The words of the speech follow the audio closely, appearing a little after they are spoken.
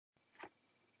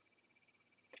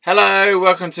Hello,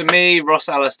 welcome to me, Ross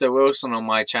Alistair Wilson, on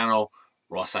my channel,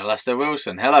 Ross Alistair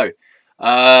Wilson. Hello.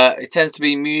 It tends to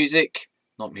be movies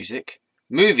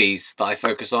that I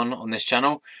focus on this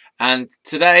channel. And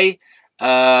today,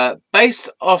 based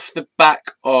off the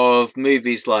back of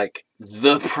movies like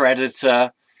The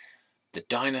Predator, the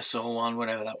dinosaur one,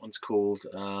 whatever that one's called,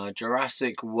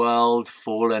 Jurassic World,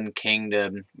 Fallen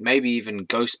Kingdom, maybe even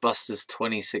Ghostbusters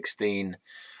 2016,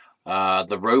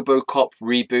 the RoboCop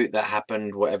reboot that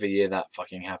happened, whatever year that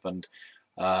fucking happened,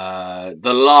 The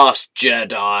Last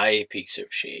Jedi, piece of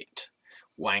shit,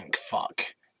 wank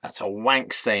fuck. That's a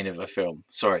wank stain of a film.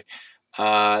 Sorry,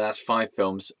 that's 5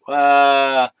 films.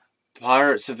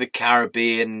 Pirates of the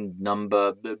Caribbean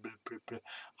number. Blah, blah, blah, blah.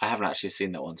 I haven't actually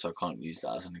seen that one, so I can't use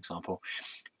that as an example.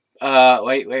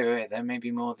 Wait. There may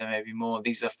be more.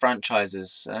 These are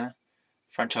franchises.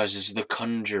 Franchises. The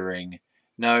Conjuring.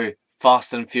 No.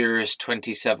 Fast and Furious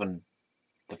 27.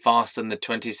 The Fast and the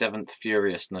 27th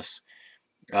Furiousness.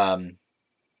 Right,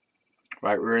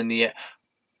 we're in the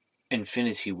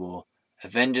Infinity War.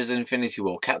 Avengers Infinity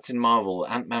War. Captain Marvel.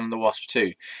 Ant-Man and the Wasp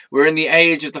 2. We're in the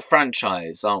age of the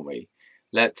franchise, aren't we?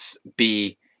 Let's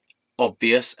be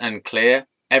obvious and clear.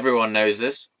 Everyone knows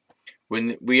this.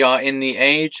 When we are in the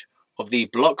age of the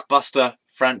blockbuster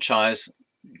franchise,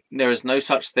 there is no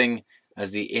such thing as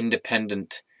the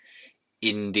independent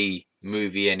indie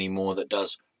movie anymore that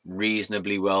does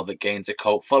reasonably well, that gains a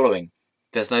cult following.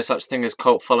 There's no such thing as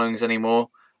cult followings anymore.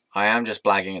 I am just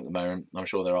blagging at the moment. I'm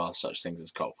sure there are such things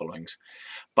as cult followings.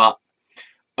 But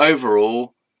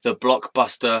overall, the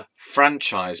blockbuster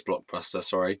franchise,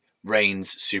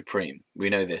 reigns supreme. We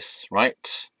know this,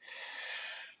 right?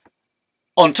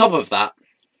 On top of that,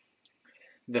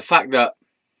 the fact that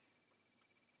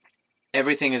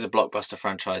everything is a blockbuster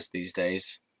franchise these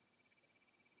days,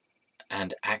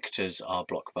 and actors are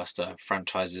blockbuster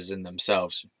franchises in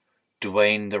themselves.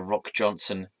 Dwayne "The Rock"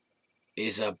 Johnson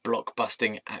is a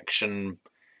blockbusting action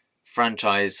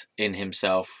franchise in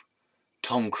himself.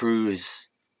 Tom Cruise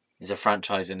is a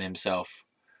franchise in himself.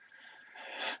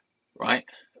 Right?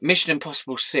 Mission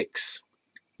Impossible 6.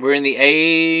 We're in the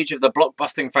age of the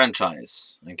blockbusting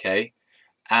franchise. Okay?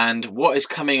 And what is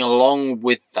coming along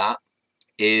with that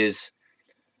is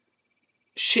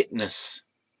shitness.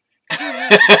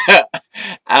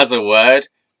 As a word,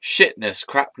 shitness,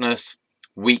 crapness,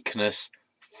 weakness,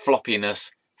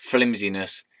 floppiness,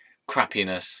 flimsiness,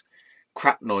 crappiness,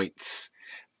 crapnoids,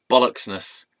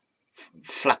 bollocksness,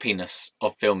 flappiness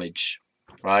of filmage,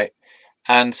 right?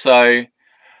 And so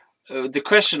the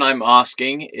question I'm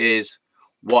asking is,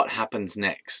 what happens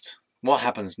next? What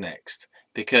happens next?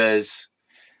 Because,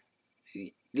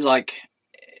 like,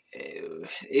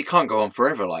 it can't go on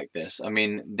forever like this. I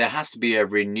mean, there has to be a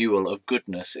renewal of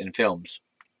goodness in films.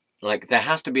 Like, there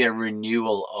has to be a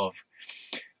renewal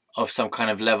of some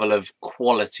kind of level of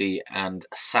quality and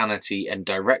sanity and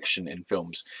direction in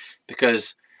films.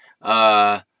 Because,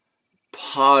 pardon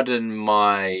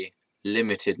my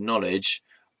limited knowledge,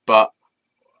 but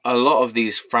a lot of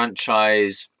these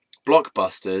franchise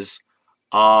blockbusters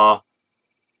are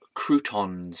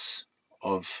croutons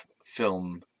of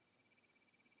film.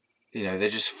 You know, they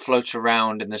just float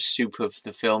around in the soup of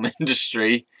the film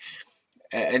industry.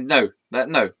 And no,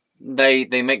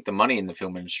 they make the money in the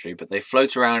film industry, but they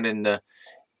float around in the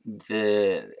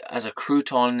as a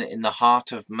crouton in the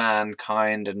heart of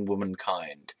mankind and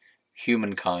womankind,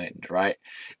 humankind, right?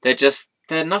 They're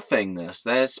nothingness.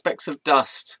 They're specks of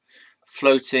dust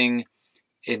floating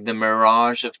in the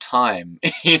mirage of time.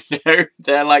 You know,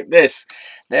 they're like this.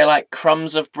 They're like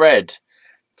crumbs of bread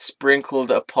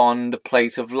sprinkled upon the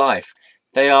plate of life.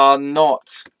 They are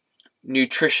not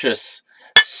nutritious,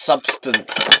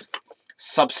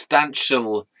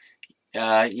 substantial,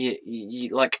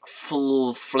 like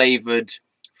full-flavoured,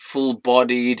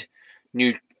 full-bodied,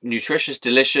 nutritious,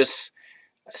 delicious,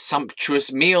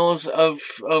 sumptuous meals of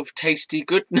tasty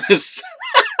goodness.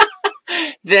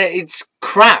 It's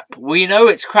crap. We know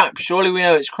it's crap. Surely we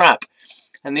know it's crap.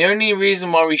 And the only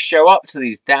reason why we show up to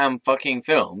these damn fucking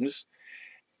films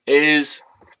is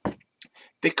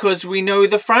because we know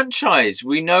the franchise,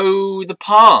 we know the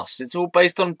past. It's all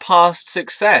based on past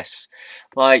success.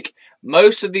 Like,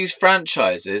 most of these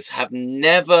franchises have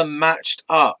never matched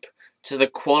up to the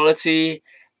quality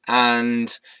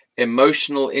and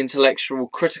emotional, intellectual,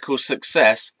 critical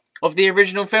success of the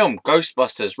original film.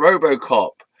 Ghostbusters,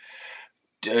 RoboCop,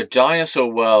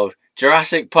 Dinosaur World,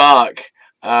 Jurassic Park,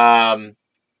 Star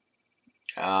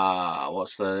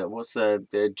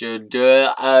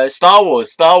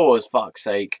Wars, fuck's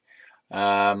sake.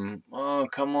 Oh,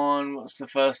 come on, what's the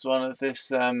first one of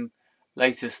this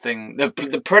latest thing? The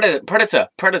Predator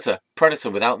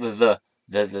without the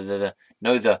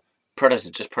the Predator,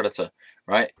 just Predator,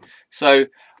 right? So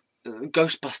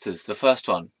Ghostbusters, the first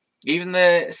one, even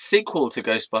the sequel to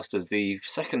Ghostbusters, the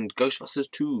second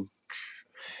Ghostbusters 2,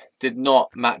 did not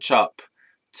match up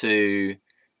to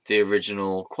the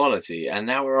original quality. And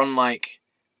now we're on like,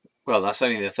 well, that's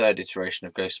only the third iteration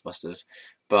of Ghostbusters,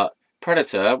 but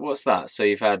Predator, what's that? So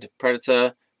you've had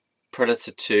Predator,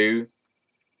 Predator 2,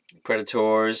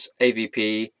 Predators,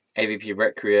 AVP, AVP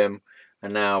Requiem,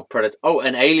 and now Predator. Oh,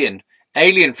 and Alien.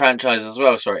 Alien franchise as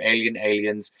well. Sorry, Alien,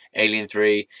 Aliens, Alien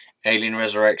 3, Alien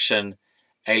Resurrection,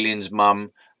 Alien's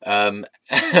Mum.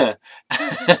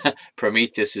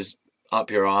 Prometheus is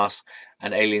up your ass,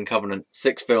 and Alien Covenant.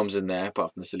 6 films in there,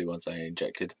 apart from the silly ones I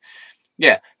injected.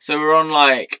 Yeah, so we're on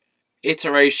like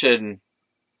iteration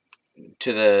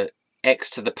to the X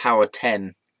to the power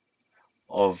 10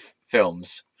 of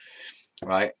films,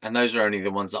 right? And those are only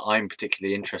the ones that I'm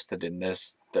particularly interested in.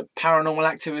 There's the Paranormal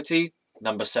Activity,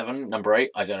 number 7, number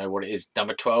 8, I don't know what it is,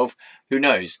 number 12, who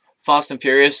knows? Fast and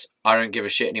Furious, I don't give a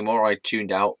shit anymore. I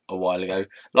tuned out a while ago.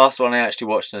 Last one I actually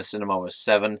watched in the cinema was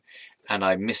 7, and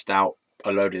I missed out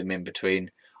a load of them in between.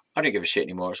 I don't give a shit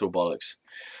anymore. It's all bollocks.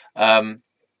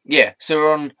 Yeah,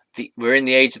 so we're in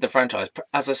the age of the franchise.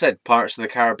 As I said, Pirates of the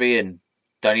Caribbean,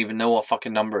 don't even know what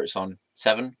fucking number it's on.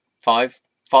 7, 5,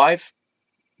 5.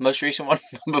 Most recent one,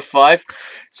 number 5.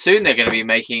 Soon they're going to be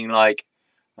making like,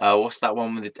 what's that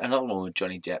one with another one with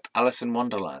Johnny Depp? Alice in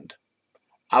Wonderland.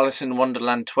 Alice in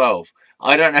Wonderland 12.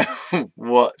 I don't know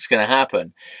what's going to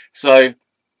happen. So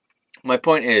my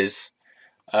point is,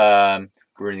 we're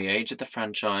in the age of the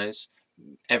franchise.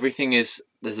 Everything is,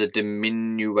 there's a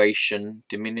diminishment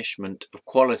of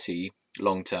quality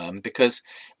long term, because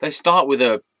they start with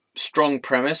a strong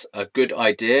premise, a good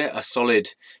idea, a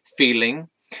solid feeling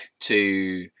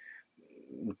to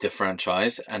the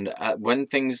franchise. And when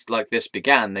things like this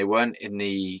began, they weren't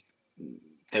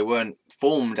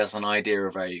formed as an idea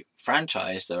of a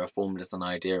franchise. They were formed as an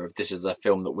idea of, this is a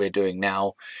film that we're doing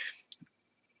now.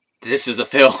 This is a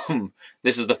film.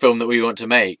 This is the film that we want to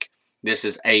make. This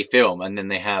is a film. And then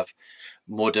they have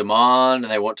more demand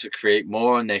and they want to create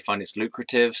more, and they find it's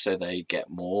lucrative, so they get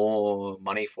more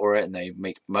money for it and they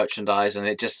make merchandise, and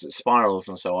it just spirals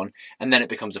and so on. And then it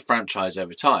becomes a franchise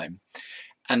over time.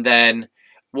 And then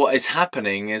what is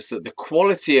happening is that the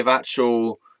quality of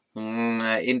actual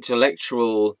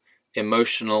intellectual,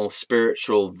 emotional,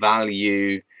 spiritual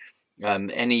value,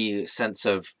 any sense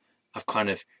of kind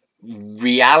of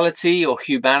reality or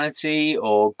humanity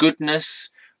or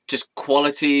goodness, just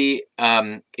quality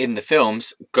in the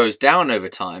films goes down over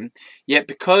time. Yet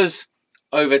because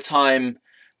over time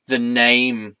the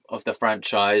name of the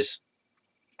franchise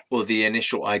or the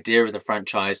initial idea of the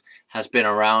franchise has been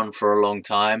around for a long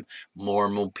time, more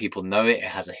and more people know it, it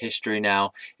has a history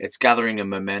now, it's gathering a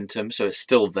momentum, so it's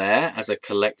still there as a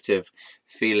collective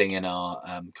feeling in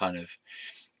our kind of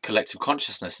collective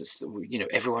consciousness. It's, you know,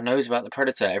 everyone knows about the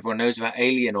Predator, everyone knows about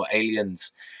Alien or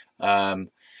Aliens,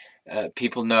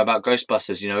 people know about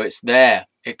Ghostbusters, you know, it's there,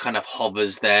 it kind of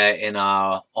hovers there in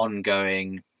our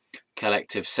ongoing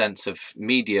collective sense of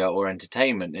media or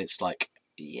entertainment. It's like,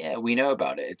 yeah, we know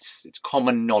about it, it's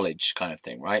common knowledge kind of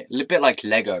thing, right? A bit like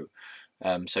Lego.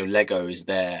 So Lego is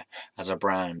there as a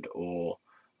brand, or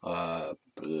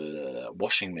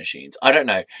washing machines, I don't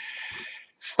know,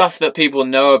 stuff that people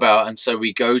know about, and so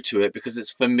we go to it because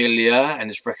it's familiar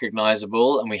and it's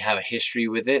recognizable and we have a history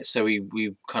with it, so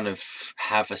we kind of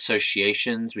have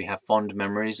associations, we have fond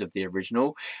memories of the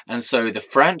original. And so the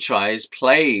franchise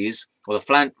plays, or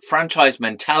the franchise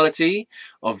mentality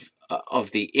of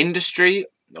the industry,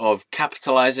 of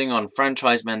capitalizing on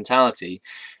franchise mentality,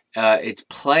 it's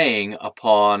playing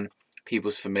upon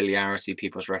people's familiarity,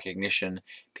 people's recognition,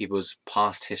 people's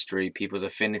past history, people's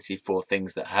affinity for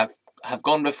things that have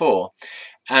gone before.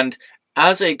 And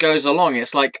as it goes along,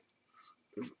 it's like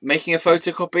making a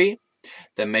photocopy,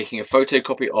 then making a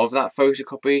photocopy of that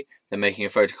photocopy, then making a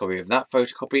photocopy of that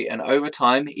photocopy, and over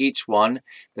time, each one,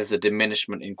 there's a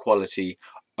diminishment in quality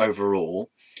overall.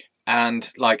 And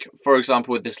like, for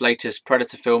example, with this latest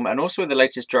Predator film, and also with the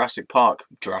latest Jurassic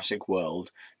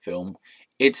World film,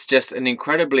 it's just an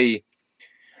incredibly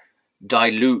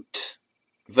dilute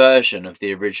version of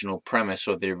the original premise,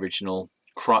 or the original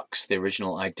crux, the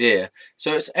original idea.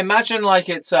 So it's, imagine like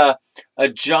it's a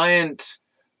giant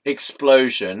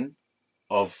explosion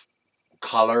of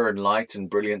color and light and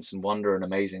brilliance and wonder and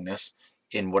amazingness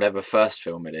in whatever first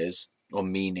film it is, or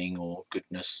meaning or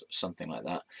goodness, something like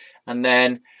that. And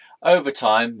then over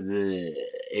time,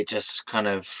 it just kind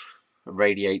of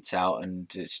radiates out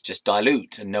and it's just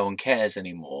dilute and no one cares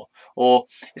anymore. Or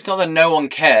it's not that no one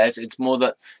cares, it's more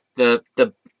that the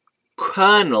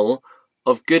kernel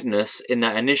of goodness in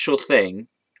that initial thing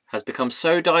has become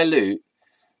so dilute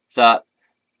that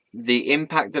the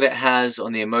impact that it has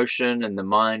on the emotion and the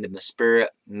mind and the spirit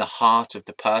and the heart of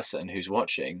the person who's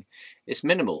watching is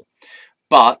minimal.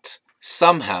 But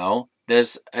somehow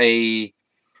there's a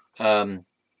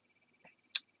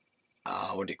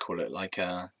what do you call it, like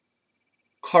a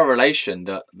correlation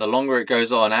that the longer it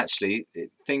goes on, actually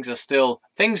things still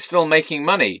making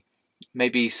money.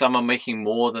 Maybe some are making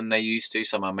more than they used to,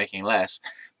 some are making less,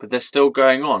 but they're still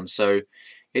going on. So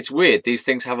it's weird, these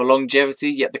things have a longevity,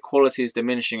 yet the quality is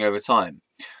diminishing over time.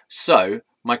 So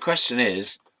my question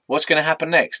is, what's going to happen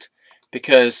next?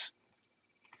 Because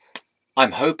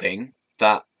I'm hoping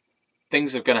that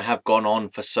things are going to have gone on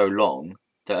for so long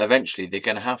that eventually they're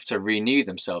going to have to renew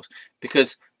themselves,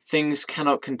 because things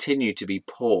cannot continue to be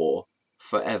poor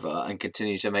forever and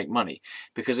continue to make money.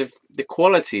 Because if the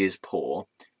quality is poor,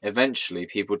 eventually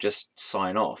people just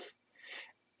sign off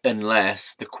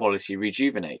unless the quality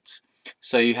rejuvenates.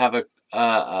 So you have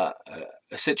a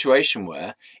situation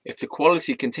where if the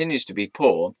quality continues to be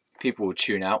poor, people will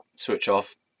tune out, switch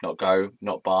off, not go,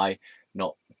 not buy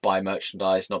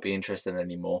merchandise, not be interested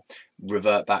anymore,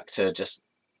 revert back to just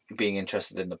being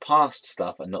interested in the past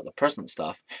stuff and not the present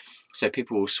stuff. So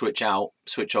people will switch out,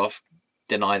 switch off,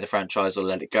 deny the franchise or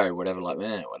let it go, whatever, like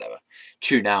whatever,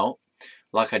 tune out,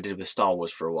 like I did with Star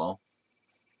Wars for a while.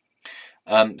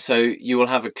 So you will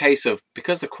have a case of,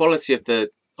 because the quality of the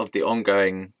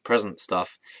ongoing present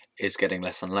stuff is getting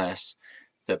less and less,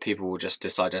 that people will just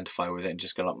disidentify with it and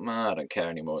just go like, nah, I don't care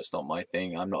anymore, it's not my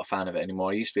thing, I'm not a fan of it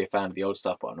anymore. I used to be a fan of the old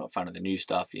stuff, but I'm not a fan of the new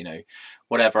stuff, you know,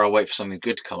 whatever, I'll wait for something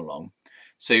good to come along.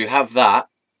 So you have that,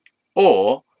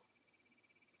 or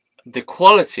the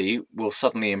quality will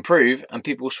suddenly improve and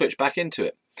people will switch back into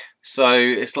it. So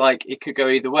it's like, it could go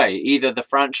either way. Either the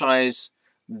franchise,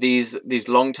 these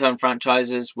long-term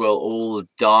franchises will all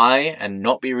die and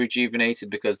not be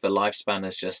rejuvenated because the lifespan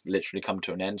has just literally come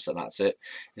to an end, so that's it.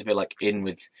 It's a bit like In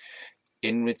with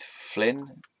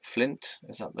Flint,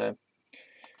 is that the,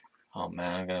 oh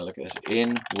man, I'm gonna look at this.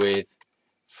 In with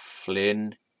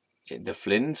Flynn, the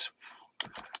Flynns,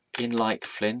 In like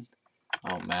Flynn.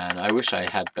 Oh man, I wish I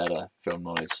had better film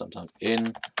knowledge sometimes.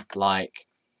 In like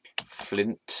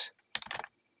Flint,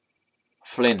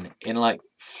 Flynn, In like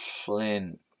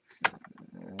Flynn,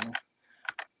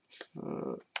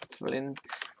 Flynn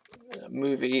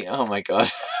movie. Oh my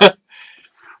god.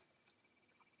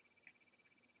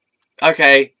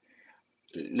 Okay,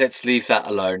 let's leave that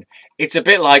alone. It's a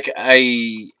bit like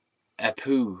a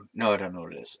poo. No, I don't know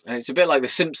what it is. It's a bit like The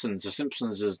Simpsons. The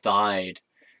Simpsons has died,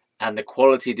 and the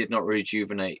quality did not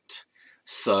rejuvenate.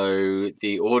 So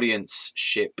the audience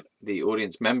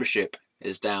membership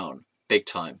is down big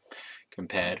time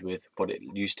compared with what it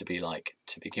used to be like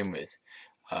to begin with.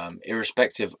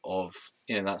 Irrespective of,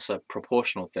 you know, that's a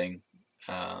proportional thing,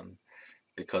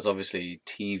 because obviously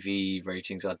TV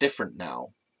ratings are different now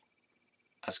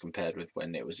as compared with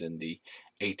when it was in the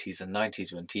 80s and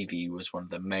 90s, when TV was one of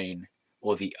the main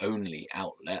or the only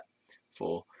outlet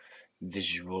for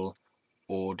visual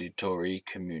auditory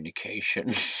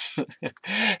communications.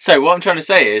 So what I'm trying to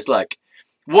say is, like,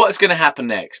 what's going to happen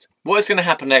next? What's going to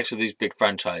happen next with these big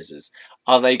franchises?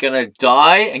 Are they going to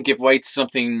die and give way to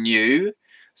something new?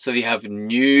 So you have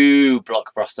new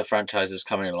blockbuster franchises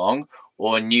coming along,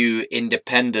 or new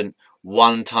independent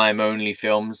one-time only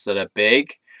films that are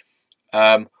big?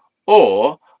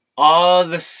 Or are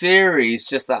the series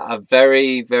just at a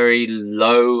very, very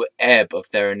low ebb of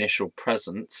their initial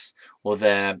presence, or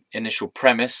their initial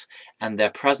premise, and their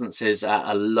presence is at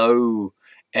a low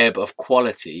ebb of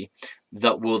quality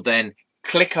that will then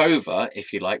click over,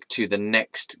 if you like, to the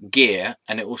next gear,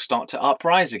 and it will start to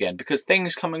uprise again, because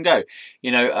things come and go.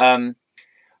 You know,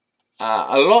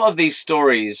 a lot of these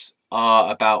stories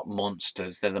are about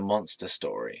monsters. They're the monster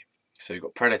story. So you've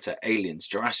got Predator, Aliens,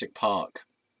 Jurassic Park,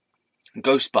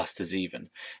 Ghostbusters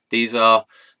even. These are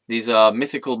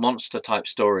mythical monster type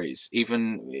stories.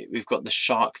 Even we've got the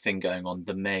shark thing going on,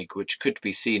 The Meg, which could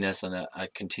be seen as a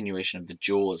continuation of the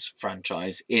Jaws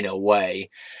franchise in a way.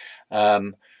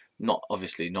 Not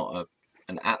obviously not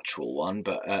an actual one,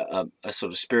 but a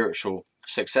sort of spiritual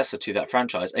successor to that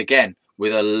franchise. Again,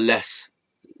 with a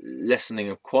lessening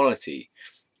of quality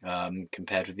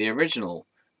compared with the original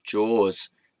Jaws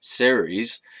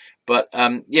series. But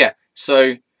yeah,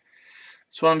 so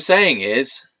what I'm saying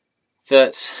is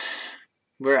that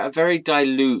we're at a very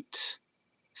dilute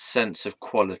sense of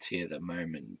quality at the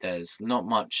moment. There's not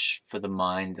much for the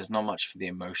mind, there's not much for the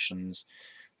emotions,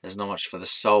 there's not much for the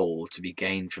soul to be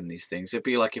gained from these things. It'd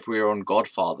be like if we were on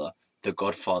Godfather, The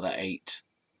Godfather 8.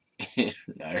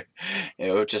 No,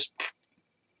 it would just,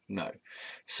 no.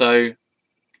 So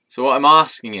So what I'm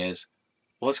asking is,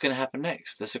 what's going to happen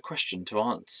next? That's a question to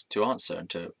answer and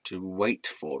to wait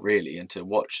for, really, and to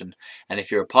watch. And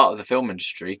if you're a part of the film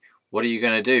industry, what are you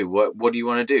going to do? What do you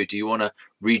want to do? Do you want to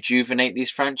rejuvenate these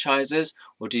franchises,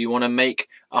 or do you want to make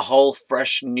a whole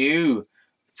fresh new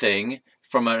thing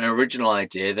from an original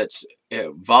idea that's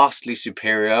vastly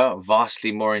superior,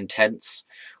 vastly more intense,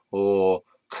 or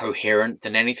coherent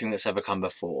than anything that's ever come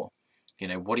before? You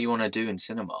know, what do you want to do in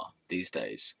cinema these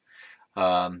days?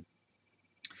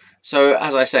 So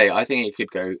as I say, I think it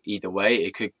could go either way.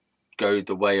 It could go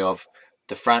the way of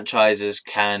the franchises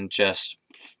can just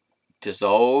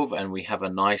dissolve and we have a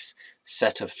nice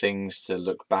set of things to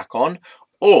look back on,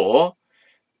 or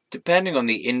depending on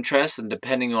the interest and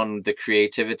depending on the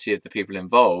creativity of the people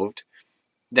involved,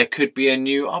 there could be a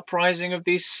new uprising of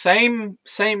these same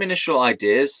initial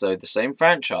ideas, so the same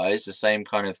franchise, the same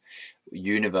kind of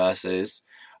universes,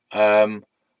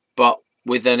 but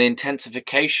with an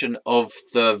intensification of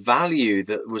the value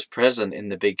that was present in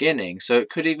the beginning. So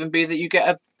it could even be that you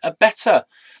get a better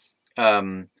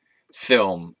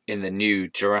film in the new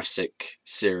Jurassic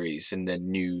series, in the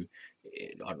new,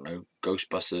 I don't know,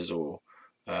 Ghostbusters or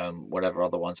whatever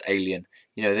other ones, Alien.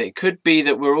 You know, it could be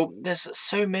that there's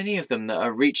so many of them that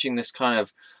are reaching this kind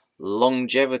of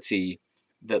longevity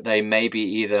that they may be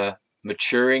either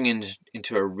maturing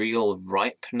into a real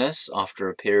ripeness after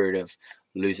a period of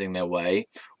losing their way,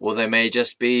 or they may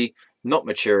just be not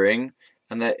maturing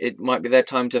and that it might be their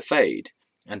time to fade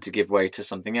and to give way to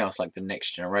something else like the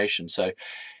next generation. So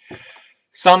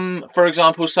for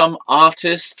example, some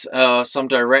artists, some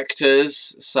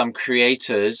directors, some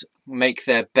creators make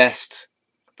their best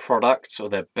products or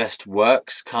their best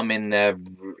works come in their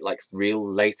real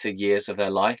later years of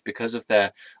their life because of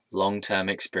their long-term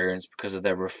experience, because of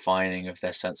their refining of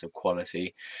their sense of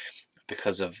quality,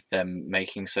 because of them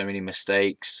making so many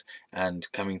mistakes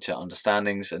and coming to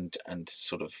understandings and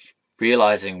sort of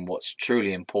realizing what's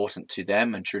truly important to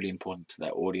them and truly important to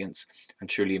their audience and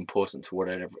truly important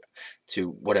to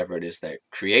whatever it is they're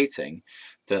creating,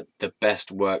 that the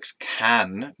best works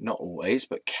can, not always,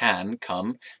 but can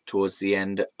come towards the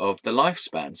end of the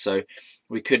lifespan. So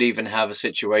we could even have a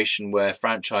situation where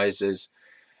franchises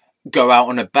go out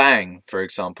on a bang, for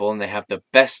example, and they have the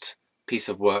best piece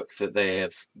of work that they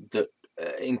have that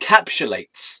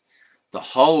encapsulates the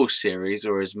whole series,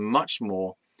 or is much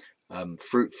more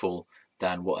fruitful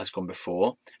than what has gone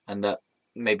before, and that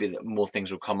maybe more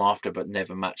things will come after but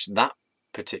never match that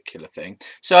particular thing.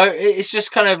 So it's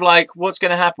just kind of like, what's going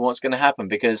to happen,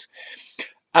 because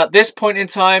at this point in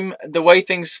time, the way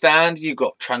things stand, you've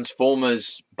got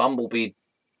Transformers, Bumblebee,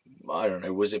 I don't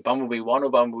know, was it Bumblebee 1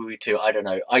 or Bumblebee 2? I don't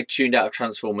know. I tuned out of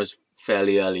Transformers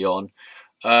fairly early on.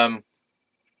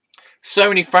 So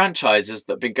many franchises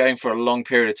that have been going for a long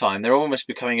period of time, they're almost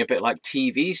becoming a bit like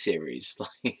TV series, like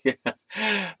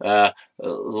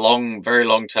very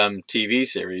long-term TV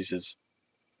series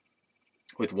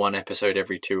with one episode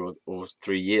every 2 or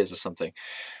 3 years or something.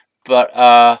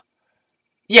 But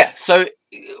yeah, so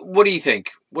what do you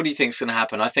think? What do you think is going to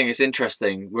happen? I think it's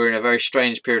interesting. We're in a very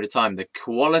strange period of time. The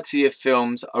quality of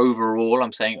films overall,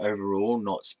 I'm saying overall,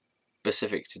 not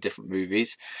specific to different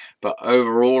movies, but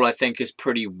overall I think is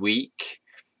pretty weak.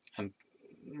 And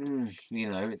you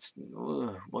know, it's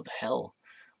what the hell?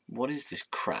 What is this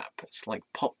crap? It's like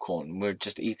popcorn. We're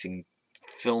just eating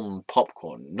film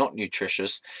popcorn, not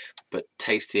nutritious, but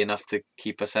tasty enough to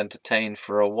keep us entertained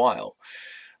for a while.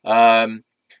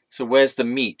 So where's the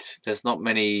meat? There's not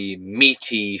many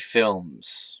meaty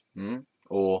films.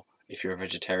 Or if you're a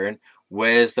vegetarian,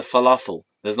 where's the falafel?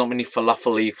 There's not many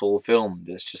falafel-y films.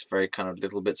 There's just very kind of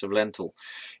little bits of lentil,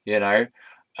 you know.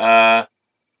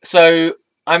 So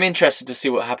I'm interested to see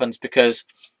what happens, because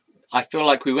I feel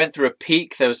like we went through a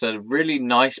peak. There was a really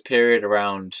nice period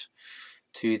around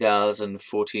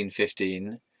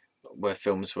 2014-15 where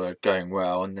films were going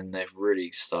well, and then they've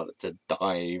really started to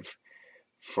dive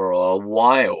for a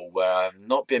while, where I've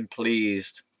not been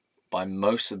pleased by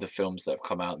most of the films that have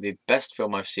come out. The best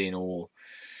film I've seen all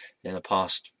in the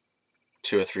past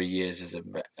 2 or 3 years is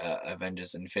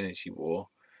Avengers Infinity War.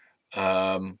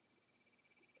 And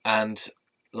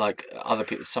like other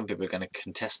people, some people are going to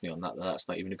contest me on that that's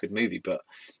not even a good movie, but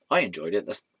I enjoyed it.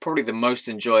 That's probably the most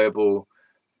enjoyable,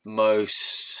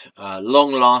 most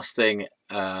long-lasting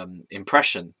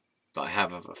impression that I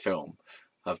have of a film,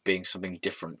 of being something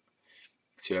different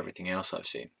to everything else I've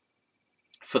seen,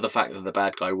 for the fact that the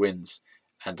bad guy wins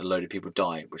and a load of people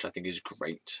die, which I think is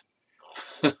great.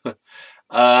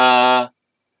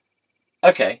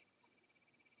 Okay.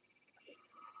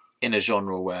 In a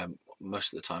genre where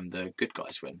most of the time the good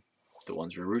guys win, the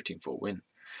ones we're rooting for win.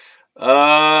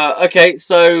 Okay,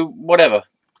 so whatever.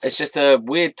 it's just a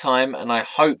weird time, and I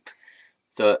hope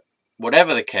that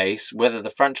whatever the case, whether the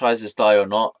franchises die or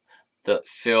not, that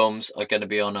films are going to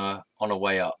be on a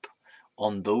way up,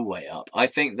 on the way up. I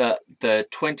think that the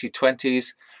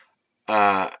 2020s,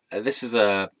 this is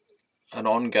an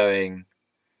ongoing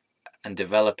and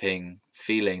developing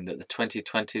feeling that the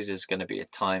 2020s is going to be a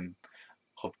time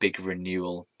of big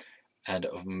renewal and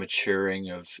of maturing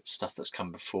of stuff that's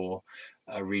come before,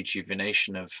 a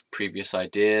rejuvenation of previous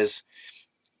ideas.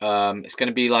 It's going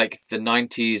to be like the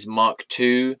 90s Mark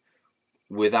II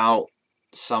without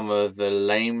some of the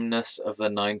lameness of the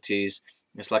 90s.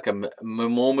 It's like a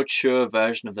more mature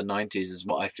version of the 90s is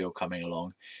what I feel coming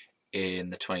along in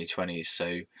the 2020s.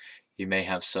 So you may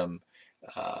have some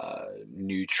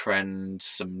new trends,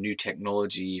 some new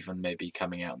technology even maybe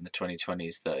coming out in the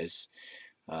 2020s that is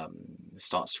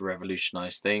starts to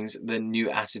revolutionize things. The new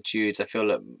attitudes, I feel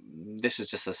that this is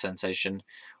just a sensation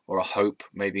or a hope,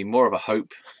 maybe more of a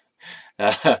hope,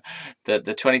 that the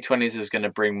 2020s is going to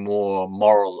bring more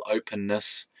moral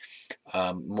openness,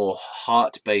 more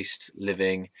heart-based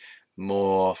living,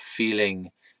 more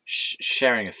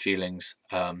sharing of feelings,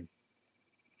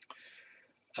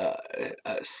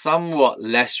 somewhat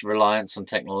less reliance on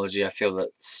technology. I feel that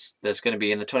there's going to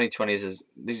be in the 2020s,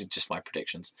 these are just my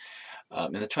predictions,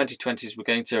 in the 2020s we're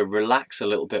going to relax a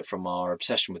little bit from our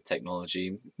obsession with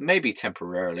technology, maybe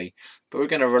temporarily, but we're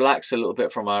going to relax a little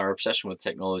bit from our obsession with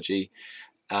technology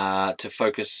to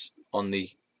focus on the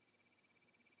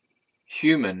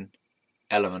human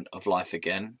element of life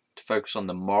again, to focus on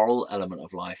the moral element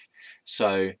of life.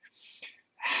 So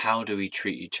how do we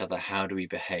treat each other? How do we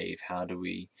behave? How do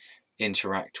we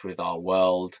interact with our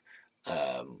world?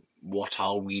 What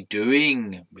are we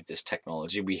doing with this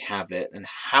technology? We have it, and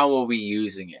how are we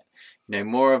using it? You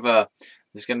know,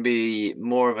 there's going to be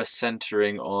more of a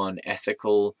centering on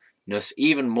ethicalness,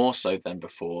 even more so than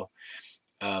before,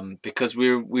 because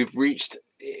we've reached,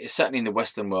 certainly in the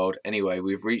Western world anyway,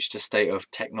 we've reached a state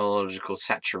of technological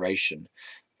saturation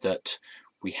that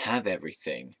we have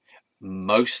everything.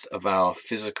 Most of our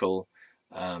physical,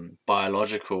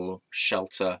 biological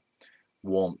shelter,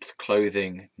 warmth,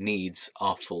 clothing needs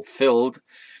are fulfilled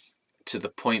to the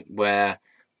point where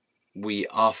we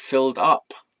are filled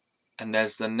up, and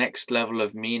there's the next level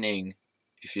of meaning.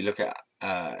 If you look at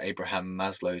Abraham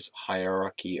Maslow's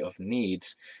hierarchy of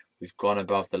needs, we've gone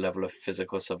above the level of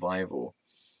physical survival.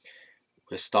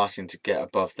 We're starting to get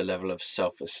above the level of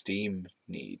self-esteem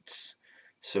needs,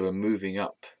 so we're moving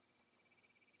up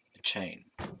the chain.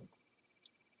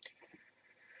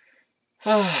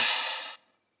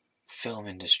 Film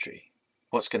industry.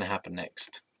 What's going to happen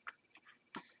next?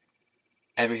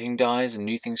 Everything dies and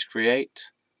new things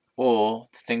create, or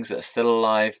the things that are still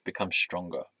alive become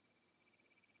stronger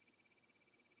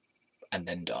and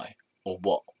then die? Or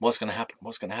what? What's going to happen?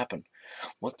 What's going to happen?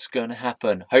 What's going to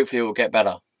happen? Hopefully it will get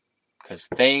better, because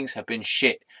things have been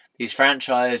shit. These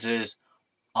franchises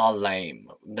are lame.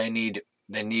 They need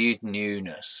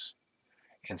newness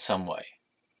in some way.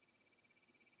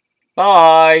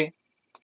 Bye!